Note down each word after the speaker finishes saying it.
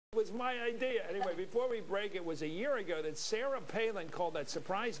It was my idea. Anyway, before we break, it was a year ago that Sarah Palin called that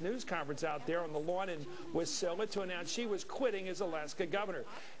surprise news conference out there on the lawn in Wasilla to announce she was quitting as Alaska governor.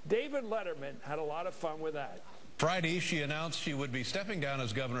 David Letterman had a lot of fun with that. Friday, she announced she would be stepping down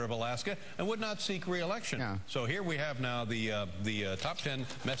as governor of Alaska and would not seek re-election. Yeah. So here we have now the top 10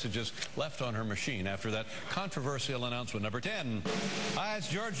 messages left on her machine after that controversial announcement. Number 10, hi, it's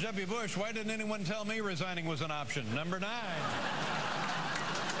George W. Bush. Why didn't anyone tell me resigning was an option? Number 9.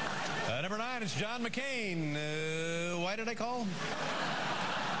 Number 9, it's John McCain. Why did I call?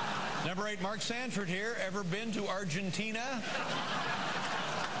 Number 8, Mark Sanford here. Ever been to Argentina?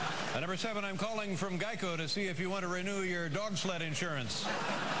 Number 7, I'm calling from Geico to see if you want to renew your dog sled insurance.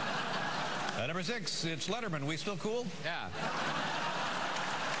 Number 6, it's Letterman. We still cool? Yeah.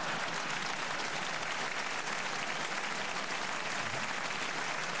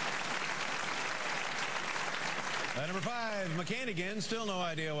 Number 5, McCain again. Still no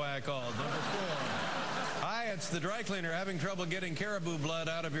idea why I called. Number 4, hi, it's the dry cleaner having trouble getting caribou blood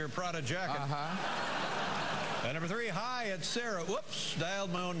out of your Prada jacket. Number 3, hi, it's Sarah. Whoops,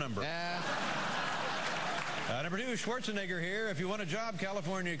 dialed my own number. Number 2, Schwarzenegger here. If you want a job,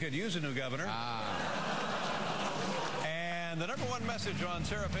 California could use a new governor. And the number 1 message on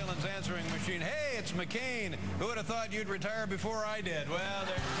Sarah Palin's answering machine, hey, it's McCain. Who would have thought you'd retire before I did? Well,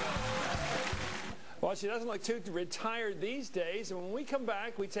 there you go. Well, she doesn't look too retired these days, and when we come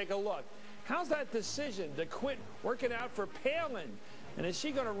back, we take a look. How's that decision to quit working out for Palin? And is she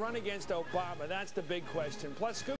going to run against Obama? That's the big question. Plus,